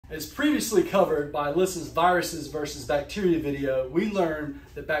As previously covered by Alyssa's viruses versus bacteria video, we learned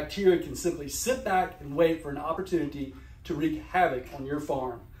that bacteria can simply sit back and wait for an opportunity to wreak havoc on your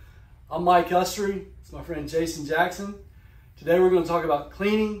farm. I'm Mike Ustery, it's my friend Jason Jackson. Today we're going to talk about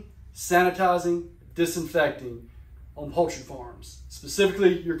cleaning, sanitizing, disinfecting on poultry farms,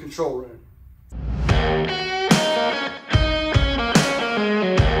 specifically your control room.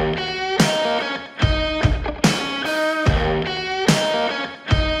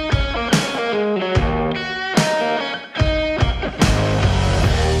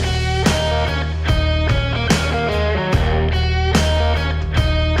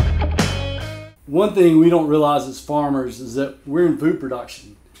 One thing we don't realize as farmers is that we're in food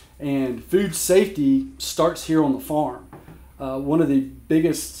production, and food safety starts here on the farm. One of the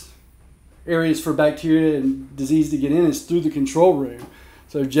biggest areas for bacteria and disease to get in is through the control room.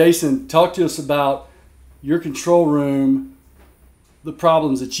 So Jason, talk to us about your control room, the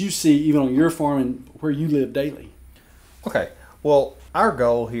problems that you see even on your farm and where you live daily. Okay, well, our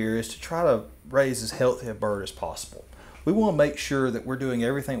goal here is to try to raise as healthy a bird as possible. We want to make sure that we're doing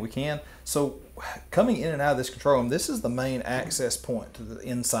everything we can. So coming in and out of this control room, this is the main access point to the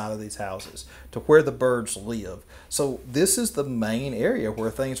inside of these houses, to where the birds live. So this is the main area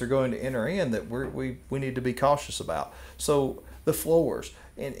where things are going to enter in that we need to be cautious about. So the floors,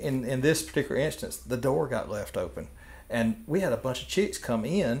 in this particular instance, the door got left open. And we had a bunch of chicks come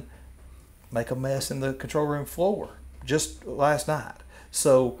in, make a mess in the control room floor just last night.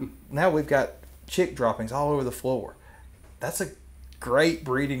 So now we've got chick droppings all over the floor. That's a great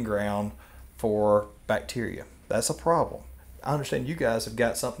breeding ground for bacteria. That's a problem. I understand you guys have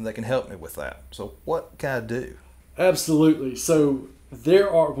got something that can help me with that. So what can I do? Absolutely. So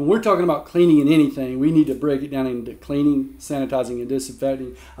when we're talking about cleaning in anything, we need to break it down into cleaning, sanitizing, and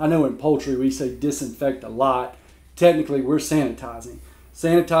disinfecting. I know in poultry we say disinfect a lot. Technically, we're sanitizing.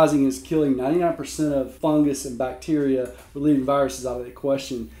 Sanitizing is killing 99% of fungus and bacteria. We're leaving viruses out of the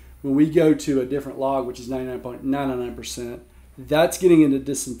question. When we go to a different log, which is 99.99%, that's getting into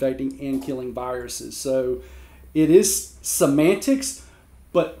disinfecting and killing viruses. So it is semantics,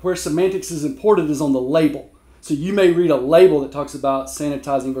 but where semantics is important is on the label. So you may read a label that talks about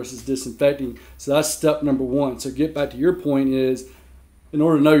sanitizing versus disinfecting. So that's step number one. So get back to your point is, in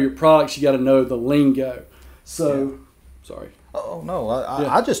order to know your products, you got to know the lingo. So, sorry. Oh no,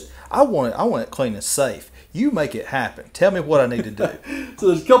 I want it clean and safe. You make it happen. Tell me what I need to do. So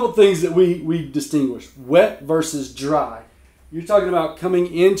there's a couple things that we distinguish: wet versus dry. You're talking about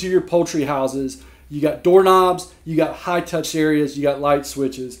coming into your poultry houses. You got doorknobs, you got high touch areas, you got light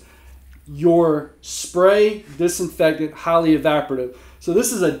switches. Your spray disinfectant, highly evaporative. So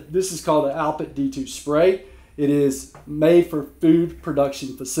this is called an Alpit D2 spray. It is made for food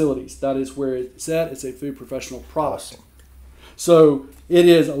production facilities. That is where it's at. It's a food professional product. Awesome. So it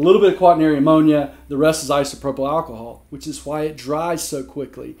is a little bit of quaternary ammonia. The rest is isopropyl alcohol, which is why it dries so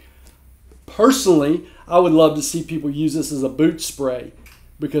quickly. Personally, I would love to see people use this as a boot spray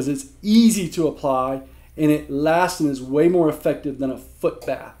because it's easy to apply and it lasts and is way more effective than a foot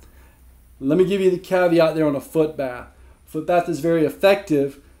bath. Let me give you the caveat there on a foot bath. Foot bath is very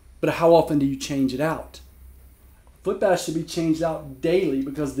effective, but how often do you change it out? Foot bath should be changed out daily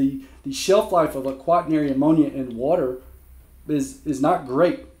because the shelf life of a quaternary ammonia in water is not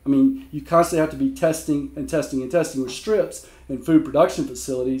great. I mean, you constantly have to be testing with strips in food production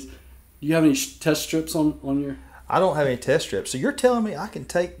facilities. Do you have any test strips on your? I don't have any test strips. So you're telling me I can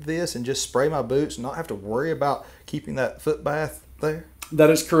take this and just spray my boots and not have to worry about keeping that foot bath there? That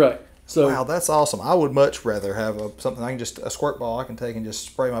is correct. So wow, that's awesome. I would much rather have something a squirt ball I can take and just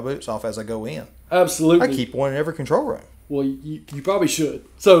spray my boots off as I go in. Absolutely. I keep one in every control room. Well, you probably should.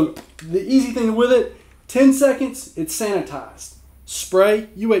 So the easy thing with it, 10 seconds, it's sanitized. Spray,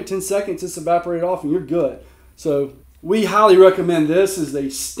 you wait 10 seconds, it's evaporated off and you're good. So we highly recommend this as a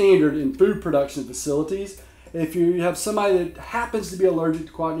standard in food production facilities. If you have somebody that happens to be allergic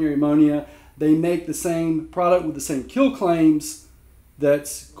to quaternary ammonia, they make the same product with the same kill claims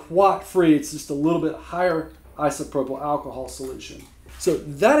that's quat-free. It's just a little bit higher isopropyl alcohol solution. So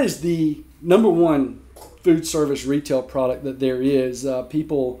that is the number one food service retail product that there is.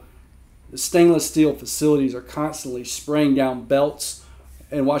 The stainless steel facilities are constantly spraying down belts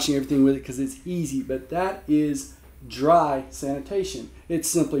and washing everything with it because it's easy, but that is dry sanitation. It's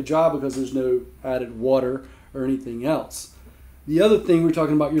simply dry because there's no added water or anything else. The other thing, we're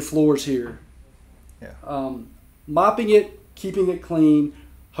talking about your floors here. Yeah. Mopping it, keeping it clean,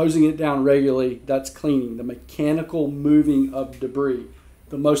 hosing it down regularly, that's cleaning. The mechanical moving of debris,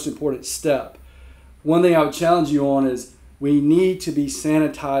 the most important step. One thing I would challenge you on is we need to be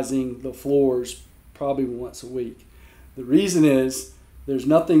sanitizing the floors probably once a week. The reason is There's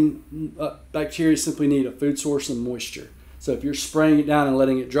nothing, bacteria simply need a food source and moisture. So if you're spraying it down and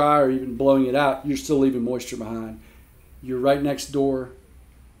letting it dry or even blowing it out, you're still leaving moisture behind. You're right next door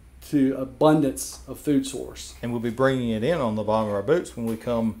to abundance of food source. And we'll be bringing it in on the bottom of our boots when we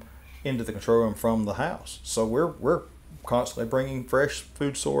come into the control room from the house. So we're constantly bringing fresh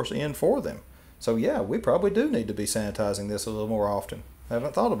food source in for them. So yeah, we probably do need to be sanitizing this a little more often. I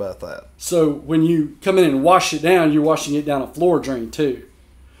haven't thought about that. So when you come in and wash it down, you're washing it down a floor drain too.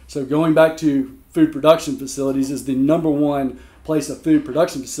 So going back to food production facilities, is the number one place a food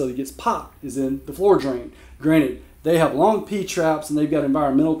production facility gets popped is in the floor drain. Granted, they have long P-traps and they've got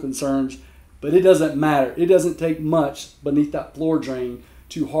environmental concerns, but it doesn't matter. It doesn't take much beneath that floor drain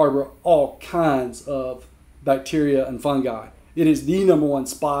to harbor all kinds of bacteria and fungi. It is the number one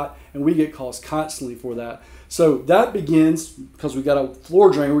spot, and we get calls constantly for that. So that begins, because we've got a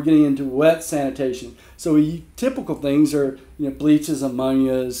floor drain, we're getting into wet sanitation. So typical things are bleaches,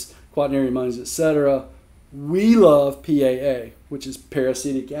 ammonias, quaternary ammonias, etc. We love PAA, which is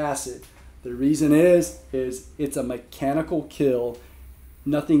peracetic acid. The reason is it's a mechanical kill.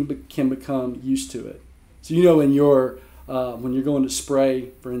 Nothing can become used to it. So in your when you're going to spray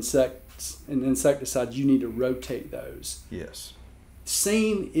for insects and insecticides, you need to rotate those. Yes.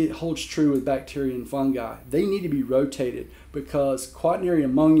 Same, it holds true with bacteria and fungi. They need to be rotated because quaternary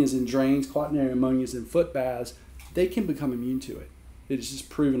ammonias in drains, quaternary ammonias in foot baths, they can become immune to it. It is just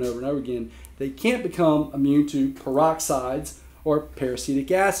proven over and over again. They can't become immune to peroxides or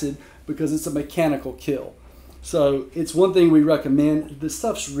peracetic acid because it's a mechanical kill. So it's one thing we recommend. This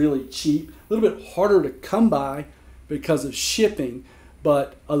stuff's really cheap, a little bit harder to come by because of shipping,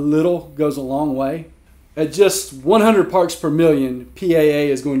 but a little goes a long way. At just 100 parts per million, PAA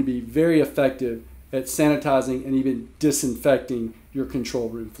is going to be very effective at sanitizing and even disinfecting your control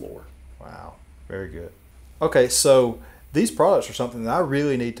room floor. Wow, very good. Okay, so these products are something that I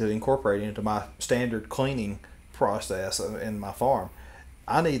really need to incorporate into my standard cleaning process in my farm.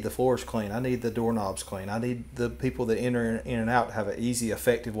 I need the floors clean. I need the doorknobs clean. I need the people that enter in and out to have an easy,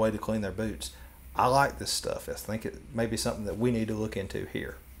 effective way to clean their boots. I like this stuff. I think it may be something that we need to look into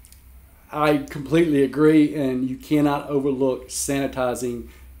here. I completely agree, and you cannot overlook sanitizing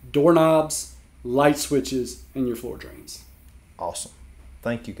doorknobs, light switches, and your floor drains. Awesome.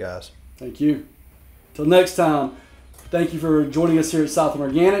 Thank you, guys. Thank you. Till next time, thank you for joining us here at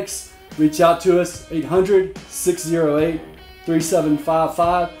Southland Organics. Reach out to us,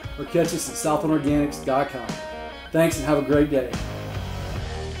 800-608-3755, or catch us at southlandorganics.com. Thanks and have a great day.